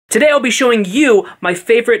Today I'll be showing you my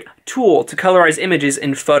favorite tool to colorize images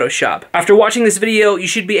in Photoshop. After watching this video, you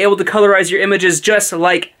should be able to colorize your images just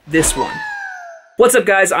like this one. What's up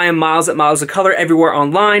guys, I am Miles at Miles of Color everywhere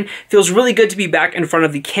online. Feels really good to be back in front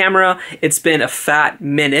of the camera. It's been a fat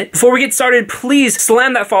minute. Before we get started, please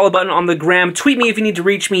slam that follow button on the gram, tweet me if you need to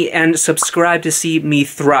reach me, and subscribe to see me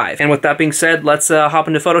thrive. And with that being said, let's hop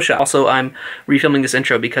into Photoshop. Also, I'm refilming this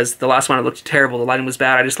intro because the last one I looked terrible, the lighting was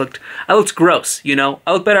bad, I looked gross, you know?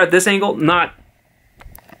 I look better at this angle, not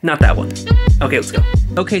that one. Okay, let's go.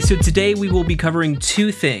 Okay, so today we will be covering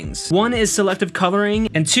two things. One is selective coloring,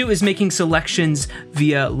 and two is making selections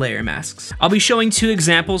via layer masks. I'll be showing two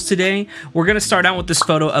examples today. We're gonna start out with this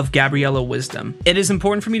photo of Gabriella Wisdom. It is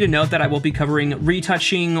important for me to note that I won't be covering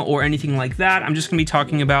retouching or anything like that. I'm just gonna be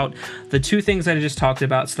talking about the two things that I just talked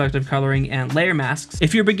about, selective coloring and layer masks.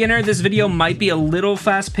 If you're a beginner, this video might be a little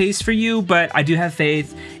fast-paced for you, but I do have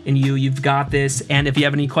faith in you. You've got this, and if you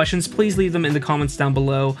have any questions, please leave them in the comments down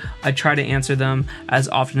below. I try to answer them as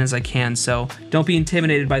often as I can, so don't be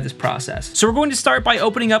intimidated by this process. So we're going to start by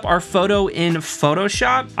opening up our photo in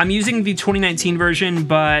Photoshop. I'm using the 2019 version,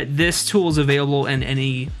 but this tool is available in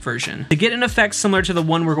any version. To get an effect similar to the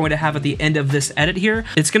one we're going to have at the end of this edit here,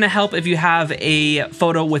 it's gonna help if you have a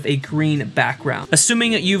photo with a green background.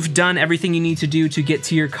 Assuming that you've done everything you need to do to get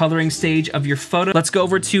to your coloring stage of your photo, let's go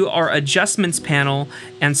over to our adjustments panel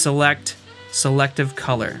and select Selective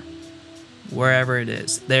Color. Wherever it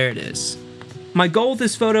is, there it is. My goal with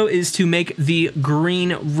this photo is to make the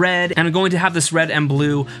green red, and I'm going to have this red and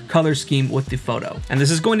blue color scheme with the photo. And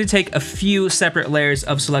this is going to take a few separate layers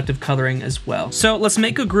of selective coloring as well. So let's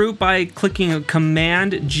make a group by clicking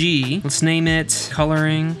Command G. Let's name it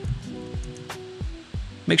Coloring.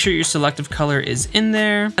 Make sure your selective color is in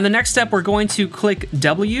there. And the next step, we're going to click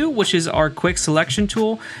W, which is our quick selection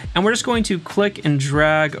tool. And we're just going to click and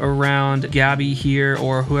drag around Gabby here,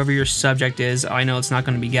 or whoever your subject is. I know it's not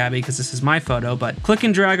going to be Gabby because this is my photo, but click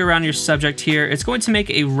and drag around your subject here. It's going to make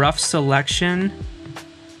a rough selection.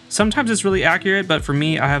 Sometimes it's really accurate, but for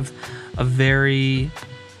me, I have a very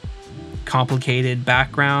complicated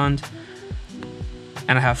background.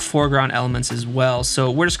 And I have foreground elements as well,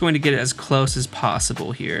 so we're just going to get it as close as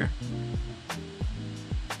possible here.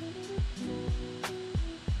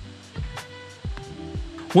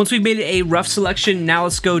 Once we've made a rough selection, now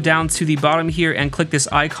let's go down to the bottom here and click this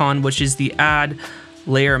icon, which is the Add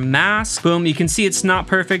Layer Mask. Boom, you can see it's not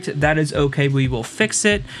perfect. That is okay, we will fix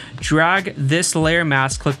it. Drag this layer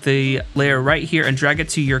mask, click the layer right here and drag it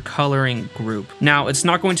to your coloring group. Now, it's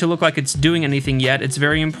not going to look like it's doing anything yet. It's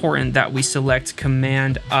very important that we select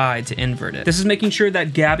Command I to invert it. This is making sure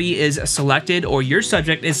that Gabby is selected, or your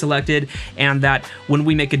subject is selected, and that when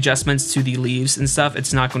we make adjustments to the leaves and stuff,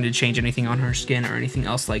 it's not going to change anything on her skin or anything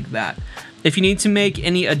else like that. If you need to make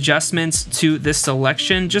any adjustments to this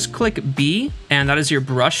selection, just click B, and that is your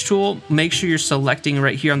brush tool. Make sure you're selecting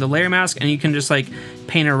right here on the layer mask, and you can just like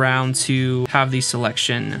paint around to have the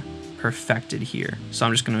selection perfected here. So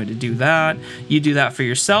I'm just going to do that. You do that for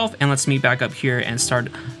yourself, and let's meet back up here and start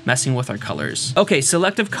messing with our colors. Okay,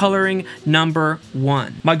 selective coloring number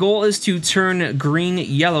 1. My goal is to turn green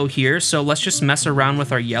yellow here, so let's just mess around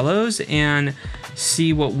with our yellows and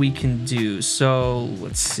see what we can do. So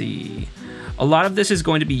let's see. A lot of this is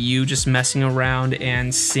going to be you just messing around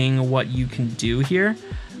and seeing what you can do here.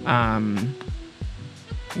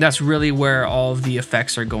 That's really where all of the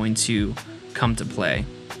effects are going to come to play.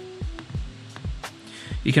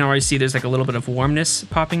 You can already see there's like a little bit of warmness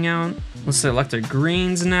popping out. Let's select our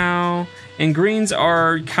greens now. And greens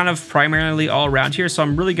are kind of primarily all around here, so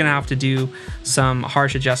I'm really gonna have to do some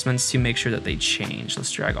harsh adjustments to make sure that they change.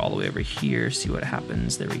 Let's drag all the way over here, see what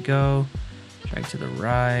happens. There we go. Drag to the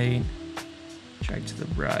right. Drag to the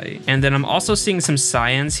right. And then I'm also seeing some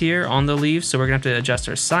cyans here on the leaves, so we're gonna have to adjust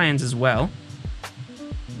our cyans as well.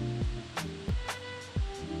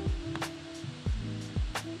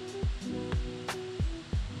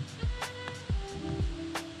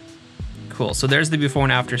 Cool, so there's the before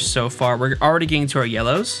and after so far. We're already getting to our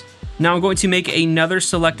yellows. Now I'm going to make another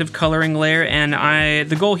selective coloring layer, and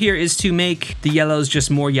the goal here is to make the yellows just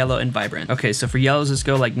more yellow and vibrant. Okay, so for yellows, let's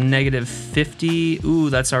go like -50. Ooh,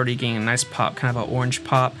 that's already getting a nice pop, kind of an orange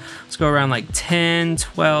pop. Let's go around like 10,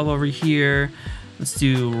 12 over here. Let's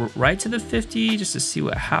do right to the 50 just to see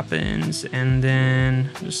what happens, and then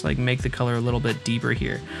just like make the color a little bit deeper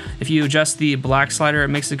here. If you adjust the black slider, it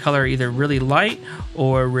makes the color either really light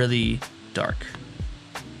or really dark.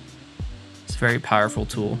 It's a very powerful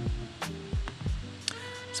tool.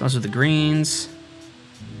 So those are the greens.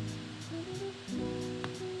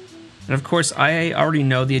 And of course, I already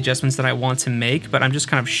know the adjustments that I want to make, but I'm just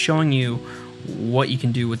kind of showing you what you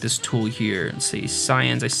can do with this tool here. Let's see,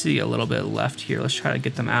 cyans, I see a little bit left here. Let's try to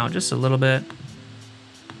get them out just a little bit.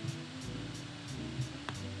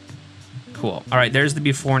 Cool. All right, there's the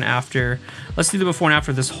before and after. Let's do the before and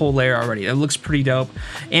after this whole layer already. It looks pretty dope.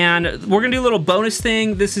 And we're gonna do a little bonus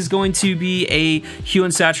thing. This is going to be a hue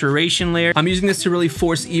and saturation layer. I'm using this to really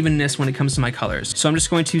force evenness when it comes to my colors. So I'm just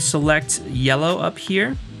going to select yellow up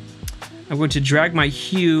here. I'm going to drag my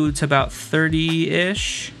hue to about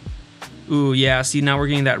 30-ish. Ooh, yeah, see, now we're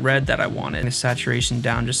getting that red that I wanted. The saturation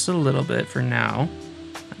down just a little bit for now.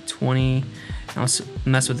 20. Now let's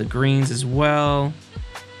mess with the greens as well.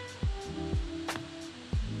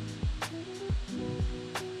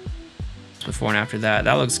 Before and after that.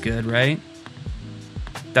 That looks good, right?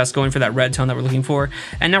 That's going for that red tone that we're looking for.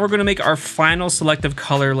 And now we're going to make our final selective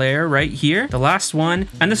color layer right here, the last one.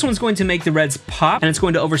 And this one's going to make the reds pop, and it's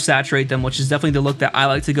going to oversaturate them, which is definitely the look that I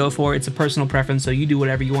like to go for. It's a personal preference, so you do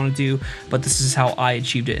whatever you want to do, but this is how I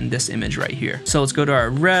achieved it in this image right here. So let's go to our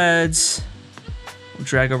reds. We'll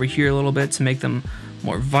drag over here a little bit to make them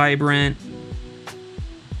more vibrant.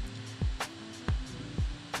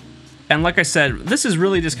 And like I said, this is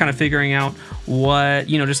really just kind of figuring out what,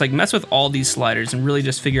 you know, just like mess with all these sliders and really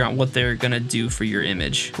just figure out what they're gonna do for your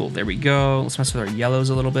image. Cool, there we go. Let's mess with our yellows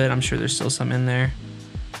a little bit. I'm sure there's still some in there.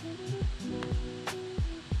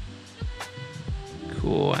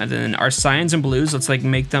 Cool, and then our cyans and blues, let's like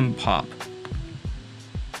make them pop.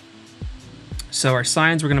 So our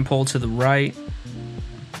cyans we're gonna pull to the right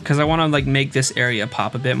because I wanna like make this area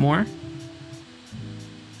pop a bit more.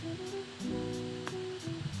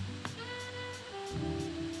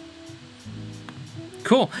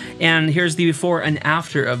 Cool, and here's the before and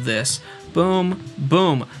after of this. Boom,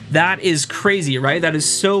 boom. That is crazy, right? That is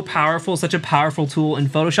so powerful, such a powerful tool in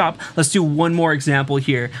Photoshop. Let's do one more example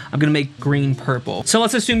here. I'm gonna make green purple. So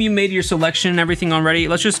let's assume you made your selection and everything already.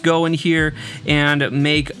 Let's just go in here and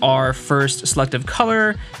make our first selective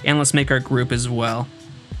color, and let's make our group as well.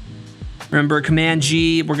 Remember, Command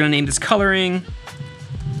G, we're gonna name this coloring.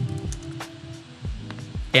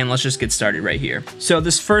 And let's just get started right here. So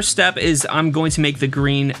this first step is I'm going to make the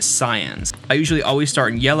green cyans. I usually always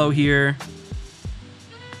start in yellow here.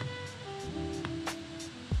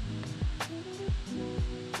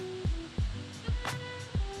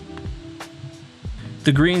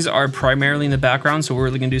 The greens are primarily in the background, so we're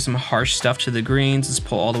really gonna do some harsh stuff to the greens. Let's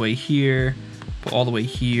pull all the way here, pull all the way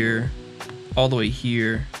here, all the way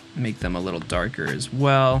here, make them a little darker as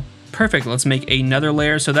well. Perfect, let's make another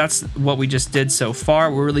layer. So that's what we just did so far.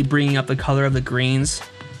 We're really bringing up the color of the greens.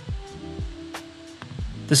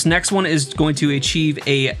 This next one is going to achieve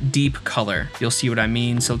a deep color. You'll see what I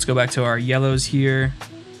mean. So let's go back to our yellows here.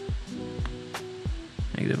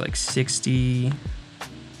 Negative like 60,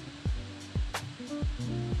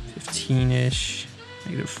 15-ish,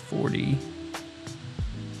 negative 40.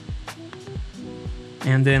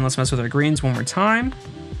 And then let's mess with our greens one more time.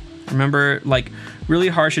 Remember, like, really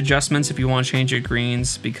harsh adjustments if you want to change your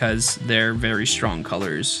greens because they're very strong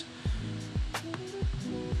colors.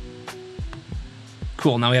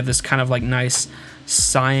 Cool, now we have this kind of like nice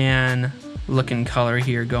cyan looking color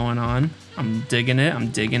here going on. I'm digging it, I'm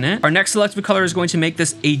digging it. Our next selective color is going to make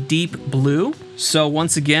this a deep blue. So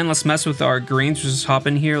once again, let's mess with our greens. We'll just hop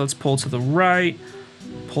in here, let's pull to the right,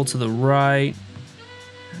 pull to the right,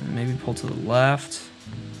 and maybe pull to the left.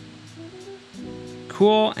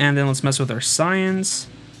 Cool, and then let's mess with our cyans.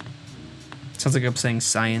 Sounds like I'm saying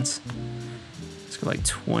science. Let's go like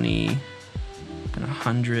 20 and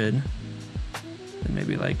 100, and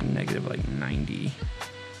maybe like negative like 90.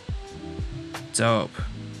 Dope.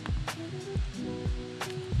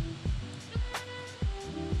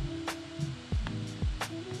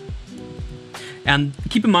 And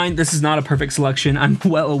keep in mind, this is not a perfect selection. I'm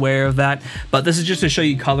well aware of that, but this is just to show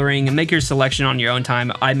you coloring and make your selection on your own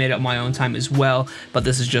time. I made it on my own time as well, but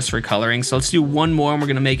this is just for coloring. So let's do one more, and we're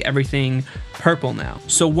gonna make everything purple now.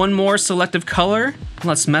 So one more selective color.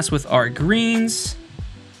 Let's mess with our greens.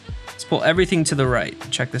 Let's pull everything to the right.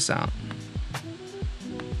 Check this out.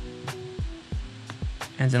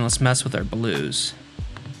 And then let's mess with our blues.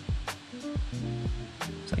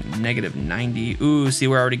 It's like negative 90. Ooh, see,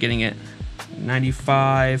 we're already getting it.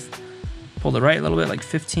 95, pull the right a little bit, like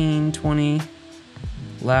 15, 20,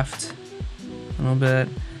 left a little bit,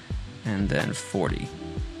 and then 40.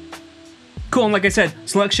 Cool, and like I said,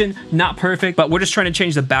 selection, not perfect, but we're just trying to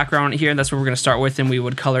change the background here, and that's what we're gonna start with, and we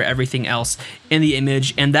would color everything else in the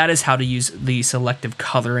image, and that is how to use the selective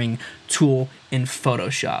coloring tool in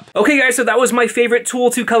Photoshop. Okay guys, so that was my favorite tool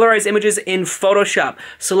to colorize images in Photoshop.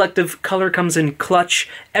 Selective Color comes in clutch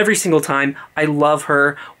every single time. I love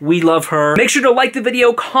her. We love her. Make sure to like the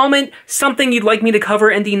video, comment something you'd like me to cover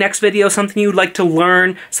in the next video, something you'd like to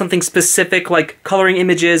learn, something specific like coloring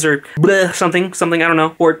images or bleh, something, I don't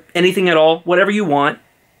know, or anything at all, whatever you want.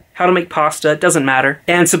 How to make pasta, doesn't matter.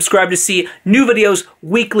 And subscribe to see new videos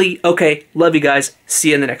weekly. Okay, love you guys. See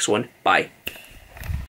you in the next one. Bye.